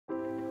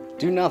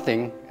Do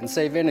nothing and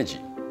save energy.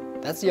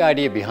 That's the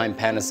idea behind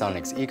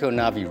Panasonic's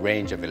Econavi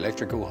range of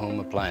electrical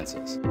home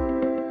appliances.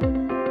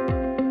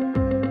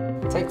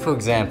 Take for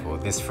example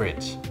this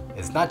fridge.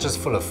 It's not just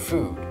full of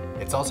food,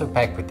 it's also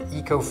packed with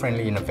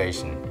eco-friendly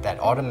innovation that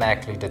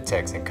automatically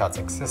detects and cuts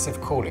excessive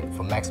cooling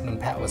for maximum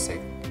power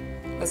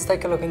saving. Let's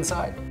take a look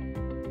inside.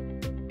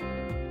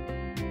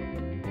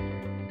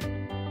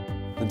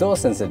 The door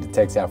sensor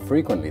detects how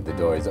frequently the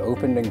door is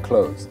opened and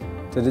closed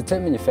to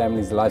determine your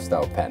family's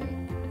lifestyle pattern,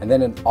 and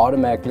then it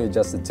automatically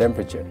adjusts the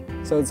temperature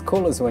so it's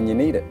coolest when you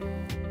need it.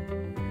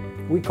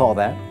 We call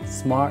that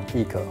Smart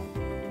Eco.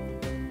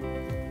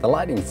 The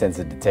lighting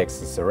sensor detects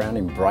the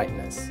surrounding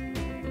brightness.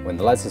 When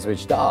the lights are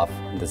switched off,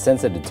 the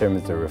sensor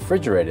determines the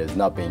refrigerator is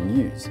not being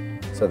used,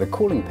 so the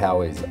cooling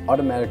power is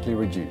automatically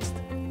reduced.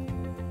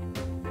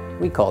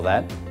 We call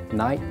that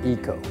Night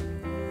Eco.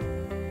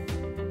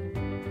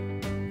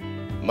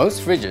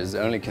 Most fridges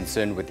are only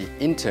concerned with the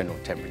internal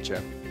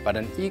temperature, but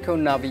an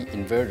Econavi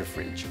Inverter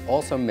fridge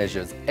also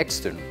measures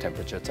external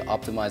temperature to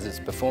optimize its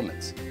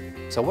performance.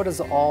 So what does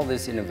all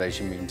this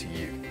innovation mean to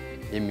you?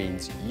 It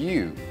means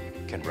you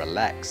can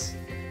relax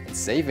and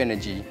save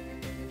energy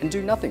and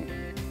do nothing.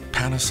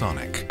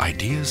 Panasonic,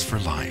 ideas for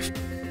life.